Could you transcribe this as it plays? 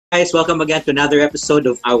guys, welcome again to another episode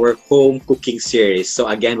of our home cooking series.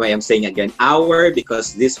 So again, why I'm saying again our,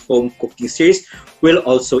 because this home cooking series will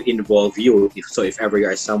also involve you. If ever you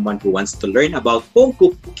are someone who wants to learn about home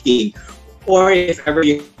cooking, or if ever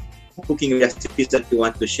you have cooking recipes that you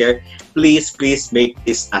want to share, please make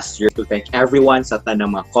this as your to thank everyone sa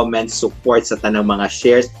tanang mga comments, support, sa tanang mga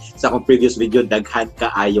shares sa akong previous video. Daghan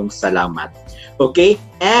kaayong salamat. Okay?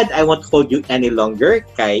 And I won't hold you any longer.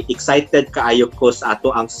 Kay excited kaayo ko sa ato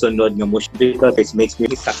ang sunod nga mush because it makes me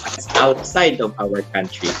outside of our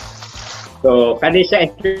country. So, kani siya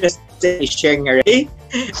interested i-share nga rin.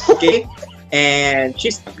 Okay? And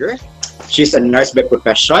she's a girl. She's a nurse by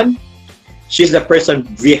profession. She's the person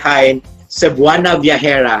behind Cebuana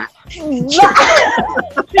Viajera.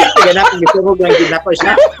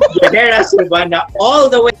 Viajera Cebuana all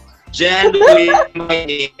the way. Jeane Louise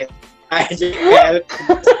Mainit. Hi, Jeane.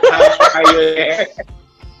 How are you there?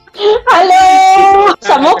 Hello!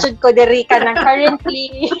 Samok ko diri ka ng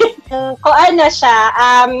currently. Ko ano siya,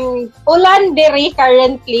 ulan diri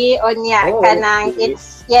currently onya kanang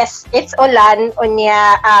it's ulan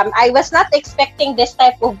onya. I was not expecting this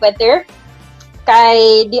type of weather.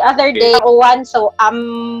 Kay the other day, uwan, so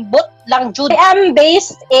but lang jud. I am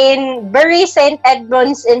based in Bury St.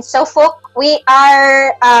 Edmunds in Suffolk. We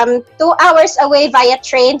are 2 hours away via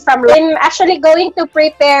train from Rome. I'm actually going to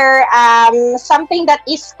prepare something that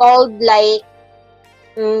is called like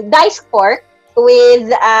diced pork with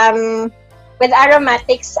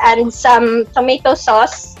aromatics and some tomato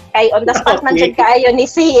sauce. Kay on the spot man jud kaayo ni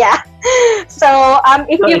siya. So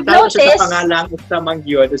if you've noticed, sa pangalang usamang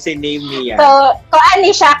yun, say name niya. So kuan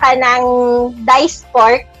ni siya kanang diced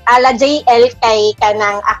pork ala JL kay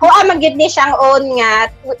kanang ako magyud ni siyang own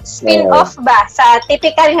nga spin-off ba sa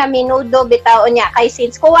typical nga menudo bitaw niya kay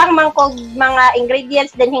since kuwang man kog mga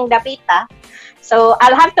ingredients din hing dapita. So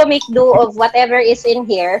I'll have to make do of whatever is in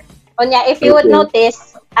here. Onya, if you would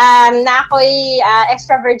notice, na ako'y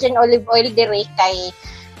extra virgin olive oil diri kay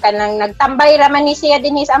kanang nagtambay raman ni siya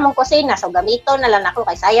din sa among kusina, so gamito na lang ako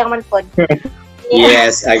kay sayang man pod.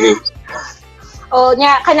 Yes, agree. Oh,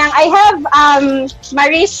 nya kanang I have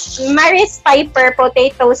Maris Piper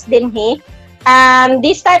potatoes din he.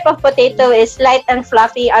 This type of potato is light and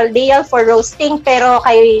fluffy, ideal for roasting, pero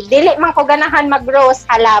kay dili man ko ganahan mag-roast,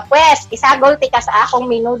 hala pues isagol ti ka sa akong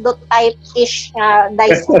menudo type ish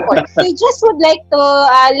diced pork. I just would like to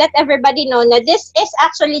let everybody know na this is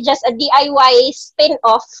actually just a DIY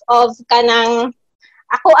spin-off of kanang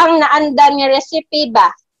ako ang naandan nga recipe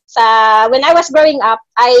ba sa when I was growing up.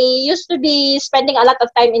 I used to be spending a lot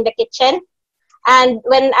of time in the kitchen, and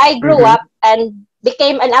when I grew up and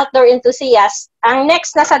became an outdoor enthusiast, ang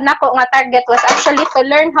next na sad nako nga target was actually to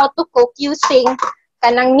learn how to cook using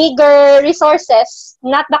kanang meager resources,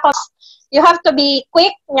 not the cost. You have to be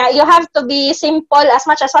quick, you have to be simple as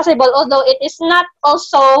much as possible, although it is not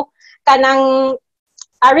also kanang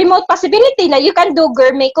a remote possibility na you can do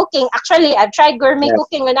gourmet cooking. Actually, I've tried gourmet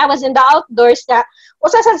cooking when I was in the outdoors. Na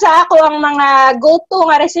usa sad sa ako ang mga go-to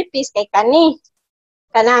nga recipes kay kanang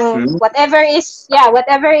whatever is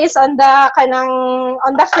on the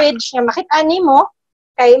on the fridge nga makita nimo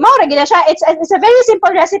kay mao ra gid siya. It's a very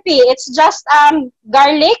simple recipe. It's just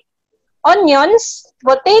garlic, onions,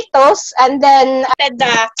 potatoes, and then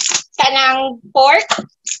the kanang pork.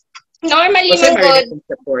 Normally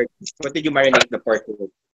what did you marinate the pork with?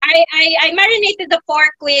 I marinated the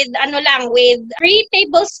pork with with 3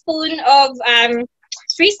 tablespoons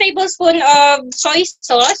of soy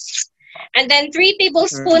sauce. And then 3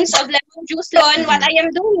 tablespoons of lemon juice. What I am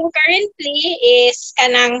doing currently is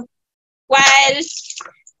kanang while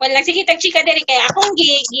nagsikitag chika diri kay akong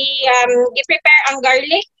gi-prepare ang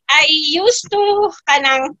garlic, I used to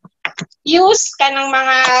use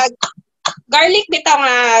mga garlic bitaw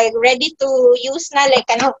nga ready to use na like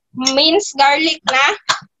minced garlic na,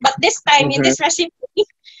 but this time in this recipe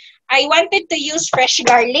I wanted to use fresh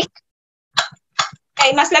garlic.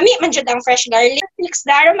 Kay mas lami man jud ang fresh garlic.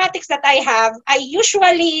 The aromatics that I have, I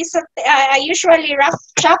usually rough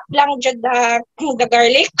chop lang jud the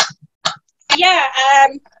garlic. Yeah,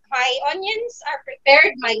 my onions are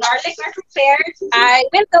prepared, my garlic are prepared. I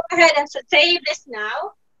will go ahead and saute this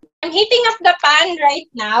now. I'm heating up the pan right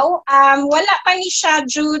now. Wala pa ni siya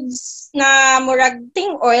judes na murag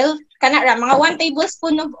ting oil. Kana ra mga 1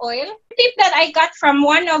 tablespoon of oil. Tip that I got from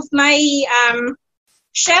one of my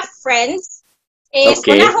chef friends is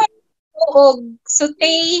unahon og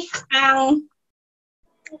saute ang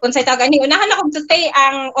unsay tawag ani, unahan ako saute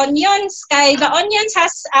ang onions kay the onions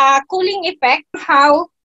has a cooling effect.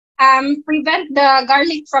 How prevent the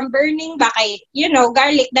garlic from burning ba kay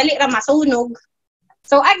garlic dali ra masunog.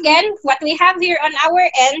 So again, what we have here on our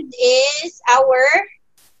end is our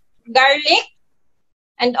garlic,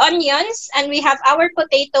 and onions. And we have our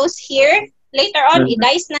potatoes here. Later on,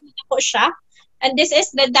 i-dice na po siya. And this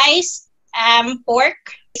is the diced pork.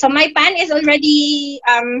 So my pan is already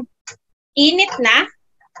init na.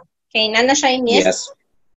 Okay, na siya init. Yes.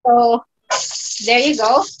 So, there you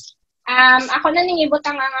go. Ako na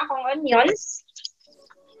ningibutang ang akong onions.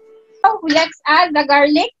 So, let's add the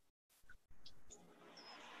garlic.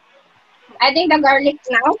 Adding the garlic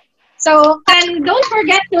now. So, don't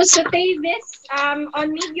forget to saute this on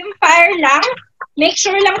medium fire lang. Make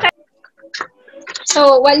sure lang.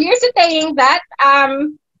 So, while you're sauteing that,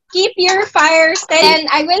 keep your fire steady. And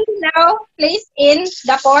I will now place in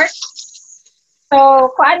the pork.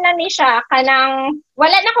 So, kuan na ni siya, kanang,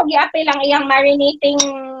 wala na ko gi-apil ang iyang marinating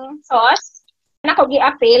sauce. Na ko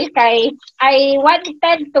gi-apil kay I wanted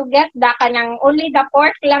to get the kanang only the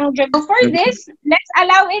pork lang. So, for this, let's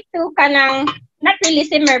allow it to kanang, not really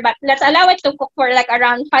simmer, but let's allow it to cook for like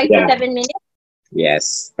around 5 to 7 minutes.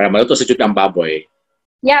 Yes, para maluto sa ang baboy.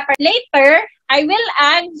 Yeah, but later, I will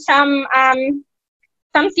add some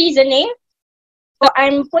seasoning. So,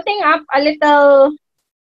 I'm putting up a little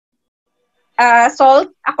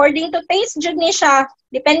salt according to taste jud ni siya.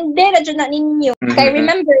 Depende na jud na ninyo. Okay,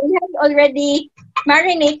 remember, we have already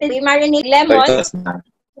marinated. We marinate lemon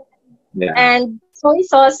and soy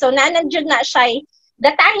sauce. So, nanad jud na siya.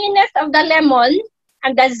 The tanginess of the lemon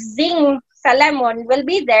and the zing sa lemon will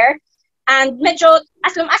be there. And medyo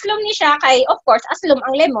aslom-aslom ni siya kay, of course, aslom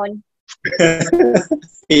ang lemon.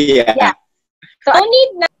 Yeah. So, no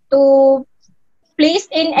need na to place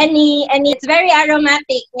in any it's very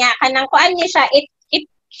aromatic niya. Kanang kuan niya siya, it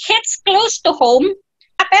hits close to home.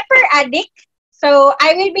 A pepper addict. So,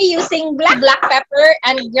 I will be using black pepper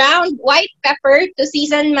and ground white pepper to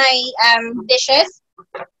season my dishes.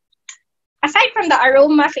 Aside from the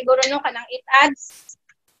aroma, siguro no kanang it adds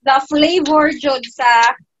the flavor jud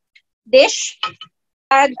sa dish.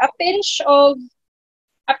 Add a pinch of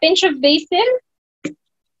basil,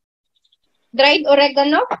 dried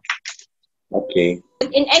oregano. Okay.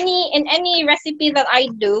 In any recipe that I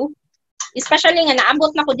do, especially nga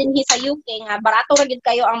naabot na ko din sa UK nga barato ra gid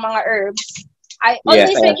kayo ang mga herbs. I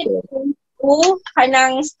always make it to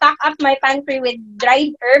kanang stock up my pantry with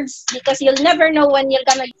dried herbs because you'll never know when you're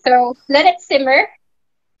gonna. So let it simmer.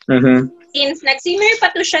 Since nag-simmer pa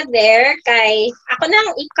to siya there, kay ako nang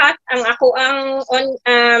i-cut ang ako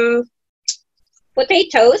ang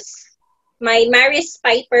potatoes, my Maris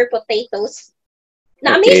Piper potatoes.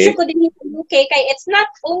 Na-amaze ko din sa UK kay it's not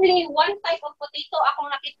only one type of potato akong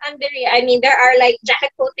nakita diri. I mean, there are like jacket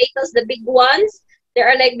potatoes, the big ones. There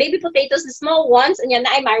are like baby potatoes, the small ones. And yan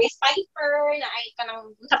na ay Maris Piper, na ay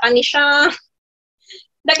kanang sa kanisya.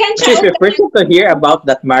 Daghan siya. She's the first to hear about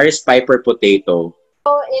that Maris Piper potato.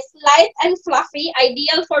 So it's light and fluffy,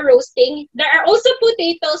 ideal for roasting. There are also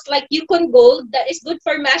potatoes like Yukon Gold that is good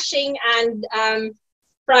for mashing and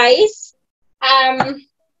fries.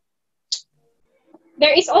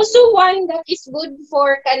 There is also one that is good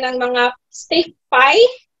for kanang mga steak pie.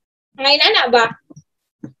 Ngayon na ba?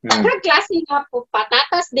 Ang klase nga po,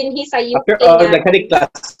 patatas din sa UK. After all, nagkanig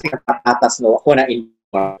klase ng patatas, no? Ako na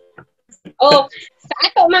Oh, sa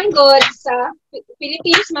ato manggod, sa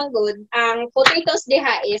Philippines manggod, ang potatoes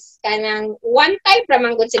diha is kanang one type ra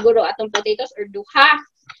manggod siguro atong potatoes or duha.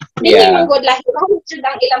 Dili manggod lahi-lahi jud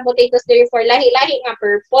ang ilang potatoes there for lahi-lahi nga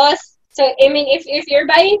purpose. So I mean if you're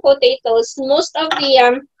buying potatoes, most of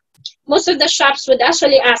the shops would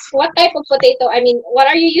actually ask what type of potato. I mean, what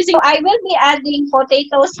are you using? So I will be adding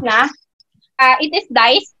potatoes na. It is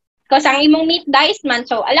diced. Because ang imong meat diced man.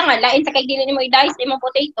 So, alam nga, lain sa kay dili nimo i-dice imong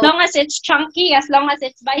potato. As long as it's chunky, as long as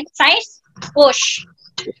it's bite-sized, push.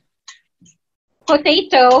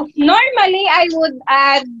 Potato. Normally, I would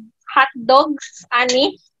add hot dogs,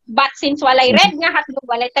 ani. But since walay red nga hot dog,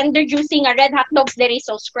 walay tender juicy nga red hot dogs there is,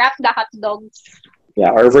 so scrap the hot dogs.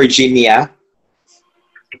 Yeah, or Virginia.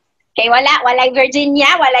 Okay, walay Virginia,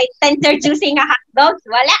 walay tender juicy nga hot dogs,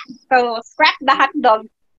 wala. So, scrap the hot dog.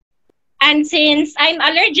 And since I'm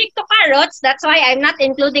allergic to carrots, that's why I'm not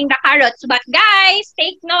including the carrots. But guys,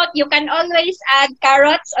 take note, you can always add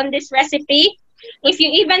carrots on this recipe. If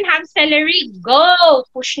you even have celery, go!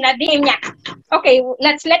 Push na din niya. Okay,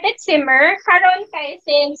 let's let it simmer. Karon kay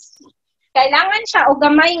since kailangan siya o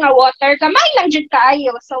gamay nga water, gamay lang jud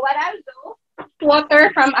kaayo. So what I'll do,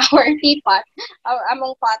 water from our teapot,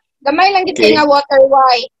 among pot. Gamay lang jud nga water,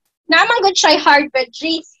 why? Naman good siya hard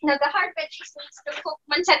veggies. Now the hard veggies needs to cook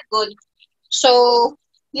man sad good. So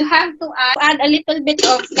you have to add a little bit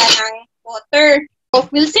of kanang water. So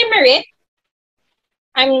we'll simmer it.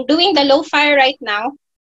 I'm doing the low fire right now.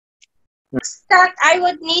 That I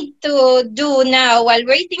would need to do now while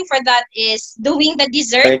waiting for that is doing the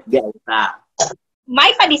dessert.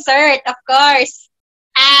 My pa-dessert, of course.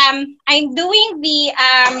 I'm doing the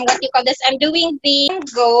what you call this? I'm doing the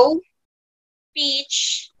mango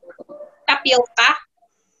peach tapioca.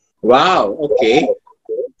 Wow, okay.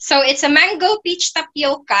 So it's a mango peach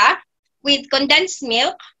tapioca with condensed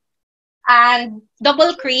milk and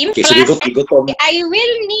double cream. Okay, so Plus, you go to I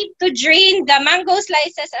will need to drain the mango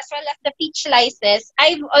slices as well as the peach slices.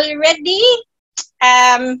 I've already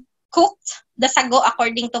cooked the sago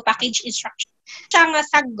according to package instruction. Siya nga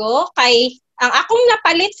sago kay ang akong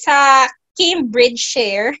napalit sa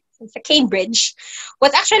Cambridgeshire sa Cambridge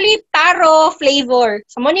was actually taro flavor.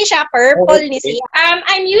 So mo ni siya purple ni siya.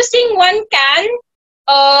 I'm using 1 can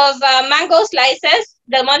of mango slices,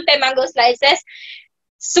 Del Monte mango slices.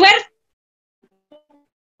 Swerte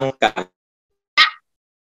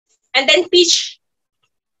and then peach.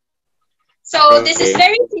 So this is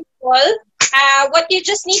very simple. What you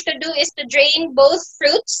just need to do is to drain both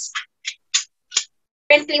fruits.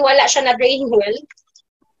 Currently, wala siya na drain well.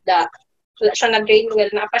 Wala siya na drain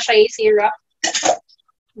well. Napa siya yung syrup.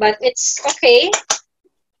 But it's okay.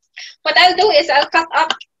 What I'll do is I'll cut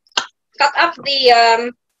up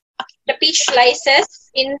the peach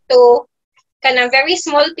slices into kanang very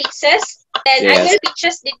small pieces. Then I will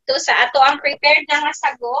peaches dito sa ato ang prepared na nga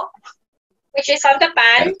sago, which is on the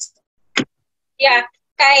pan. Yeah.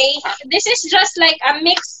 Kay, this is just like a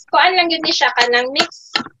mix. Kuan lang yun ni siya kanang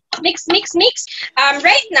mix.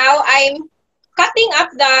 Right now, I'm cutting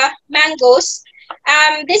up the mangoes.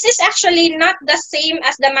 This is actually not the same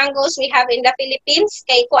as the mangoes we have in the Philippines.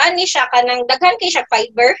 Kay kuan ni siya kanang daghan kay siya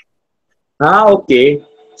fiber. Okay.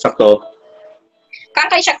 Sakto.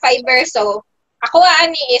 Kang kay siya fiber. So, ako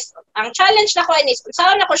ani is, ang challenge na ko is, kung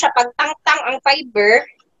saan ako siya pagtangtang ang fiber,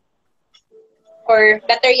 or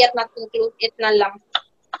better yet, not include it na lang.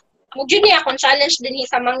 Mugyo niya akong challenge din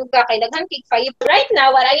sa mangga kay daghan kay fiber. Right now,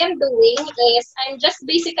 what I am doing is, I'm just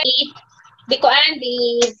basically, the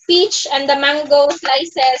peach and the mango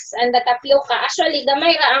slices and the tapioca. Actually,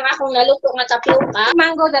 gamay ra ang akong naluto nga tapioca.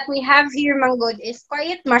 Mango that we have here, mango, is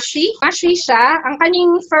quite mushy. Mushy siya. Ang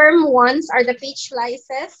kaning firm ones are the peach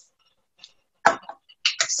slices.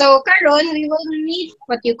 So, karon we will need,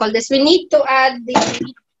 what you call this, we need to add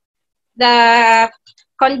the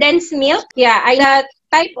condensed milk. Yeah, I'm the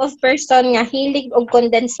type of person nga hilig og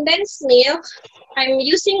condensed milk. I'm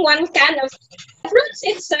using 1 can of fruits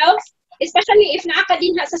itself, especially if naa ka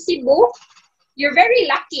din sa Cebu. You're very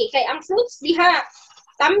lucky kay ang fruits diha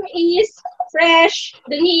tamis, fresh.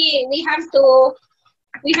 Then we have to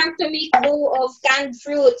make do of canned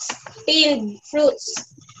fruits, tinned fruits.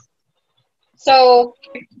 So,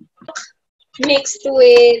 mixed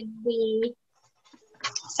with the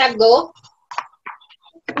sago.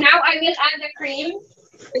 Now, I will add the cream.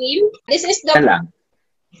 This is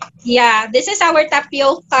this is our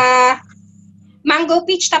tapioca, mango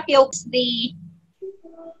peach tapioca, the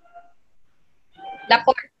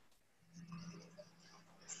pork.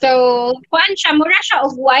 So, kuan siya, mura siya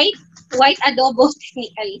of white adobo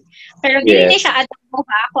technically. Pero hindi siya adobo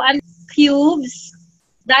ha. Kuan cubes.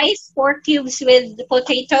 Diced pork cubes with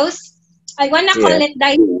potatoes. I wanna call it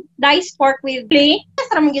diced pork with play.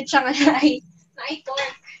 Sarang gyud siya nga ay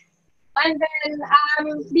pork. And then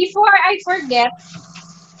before I forget,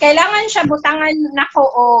 kailangan siya butangan nako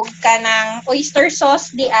og kanang oyster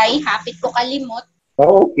sauce di ay hapit ko kalimot.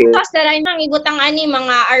 Okay. Sauce that I'm ibutang ani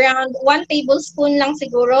mga around 1 tablespoon lang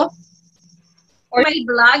siguro. Or my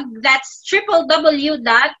blog, that's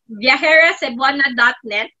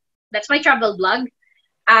www.viajeracebuana.net. That's my travel blog.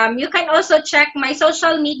 You can also check my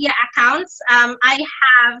social media accounts. I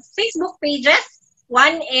have Facebook pages.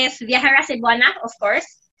 One is Viajera Cebuana, of course.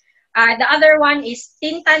 The other one is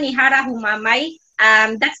Tinta ni Hara Humamay.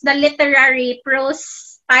 That's the literary prose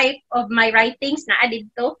type of my writings na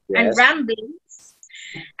adito and ramblings.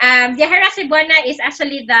 Viajera Cebuana is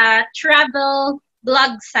actually the travel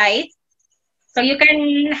blog site. So you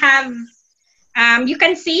can have, you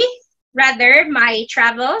can see rather my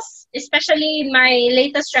travels, especially my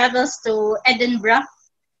latest travels to Edinburgh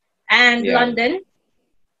and London.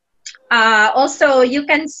 Also, you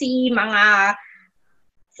can see mga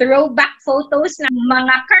throwback photos na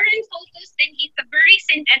mga current photos din sa Bury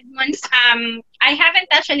St. Edmunds. I haven't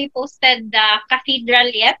actually posted the cathedral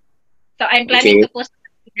yet, so I'm planning to post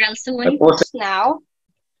the cathedral soon. Now.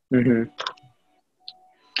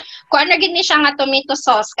 Kung ano gini siya nga tomato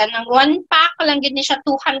sauce, kanang 1 pack lang gini siya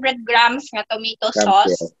 200 grams nga tomato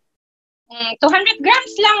sauce. 200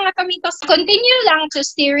 grams lang nga tomato sauce. Continue lang to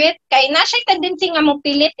stir it kay na siya tendency nga mo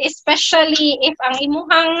pilit, especially if ang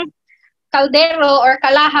imuhang kaldero or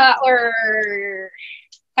kalaha or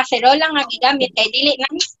kaserola nga gigamit kay dili na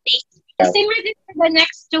steak. Simmer this for the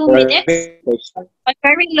next 2 minutes on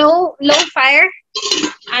very low fire,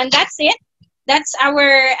 and that's it. That's our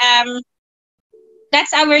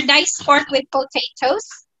diced pork with potatoes.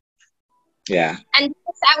 Yeah. And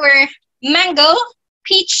that's our mango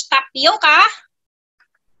peach tapioca.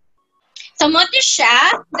 So mo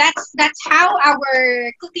siya. That's how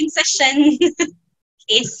our cooking session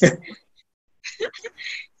is.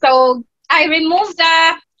 So I remove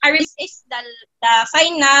the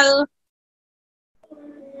final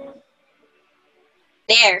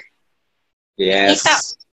there. Yes.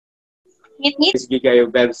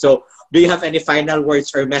 It So do you have any final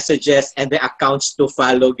words or messages and the accounts to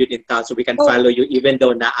follow you in town so we can follow you even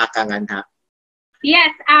though naakangan ha?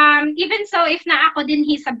 Yes, even so, if na ako din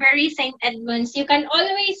sa Bury St. Edmunds, you can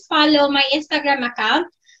always follow my Instagram account.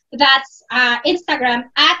 That's Instagram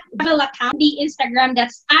at travel account. The Instagram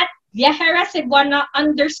that's at Viajera Cebuana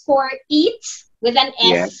 _eats with an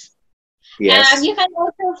S. Yes. You can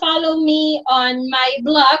also follow me on my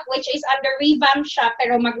blog, which is under revamp siya,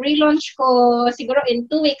 pero mag-relaunch ko siguro in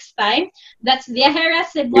 2 weeks time. That's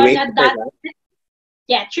viajeracebuana.net.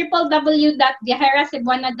 Yeah,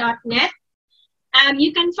 www.viajeracebuana.net.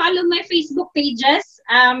 You can follow my Facebook pages,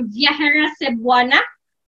 Viajera Cebuana,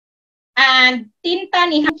 and Tinta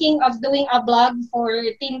ni King of doing a blog for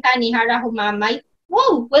Tinta ni Hara Humamay.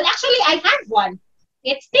 Whoa! Well, actually, I have one.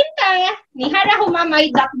 It's Tinta ni Hara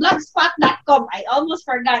Humamay.blogspot.com. I almost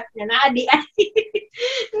forgot. Naadi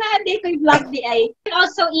ko yung blog di ay. You can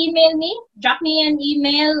also email me. Drop me an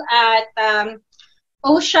email at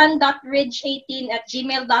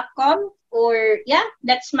ocean.ridge18@gmail.com. Or, yeah,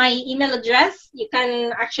 that's my email address. You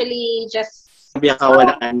can actually just... Thanks,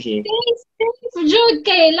 Jude.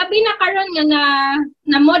 Kay labi na karon nga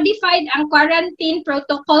na modified ang quarantine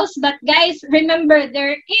protocols. But guys, remember,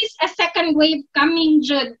 there is a second wave coming,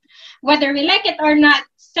 Jude. Whether we like it or not,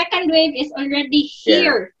 second wave is already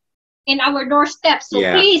here in our doorstep. So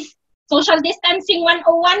please, social distancing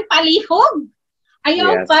 101, palihog.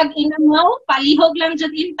 Ayaw pag inamaw, palihog lang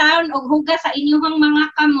Jude in town o huga sa inyong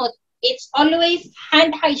mga kamot. It's always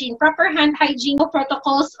hand hygiene, proper hand hygiene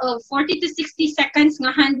protocols of 40 to 60 seconds nga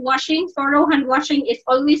hand washing. Thorough hand washing is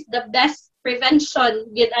always the best prevention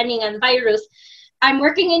with aning virus. I'm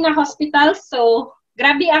working in a hospital, so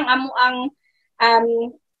grabe ang amuang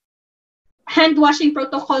hand washing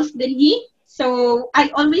protocols dinhi. So I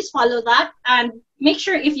always follow that, and make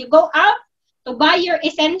sure if you go out to buy your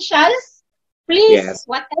essentials, please,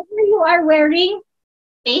 whatever you are wearing,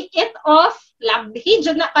 take it off. Labhi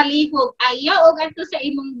dyan na palihog. Ayaw og ato sa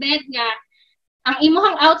imong bed nga ang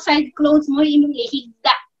imong outside clothes mo imong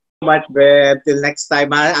ihigda. So much, Beb. Till next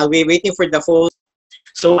time. I'll be waiting for the phone.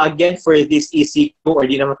 So again, for this ECQ or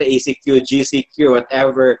di naman ECQ, GCQ,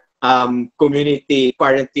 whatever community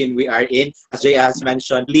quarantine we are in, as Jay has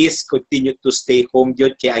mentioned, please continue to stay home.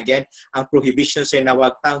 Kaya again, ang prohibition sa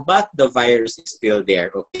nawagtang, but the virus is still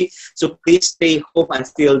there. Okay? So please stay home and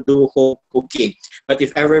still do home cooking. But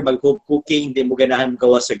if ever mag-home cooking, di mo ganahan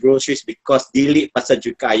gawa sa groceries because dili pa sa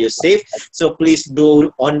jud kayo safe. So please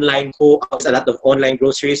do online a lot of online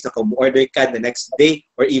groceries na kung order ka the next day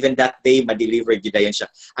or even that day, ma-deliver gidayon siya.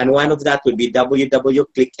 And one of that would be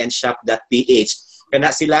www.clickandshop.ph. Kana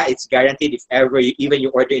sila, it's guaranteed if ever even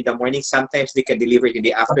you order in the morning, sometimes they can deliver in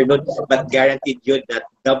the afternoon, but guaranteed yun that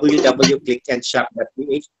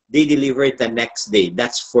www.clickandshop.ph, they deliver the next day.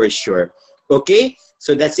 That's for sure. Okay?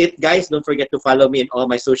 So that's it, guys. Don't forget to follow me in all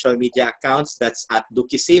my social media accounts. That's at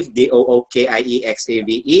Dookiesave,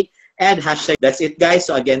 DOOKIEXAVE, and hashtag. That's it, guys.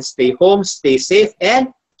 So again, stay home, stay safe,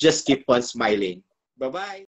 and just keep on smiling. Bye-bye.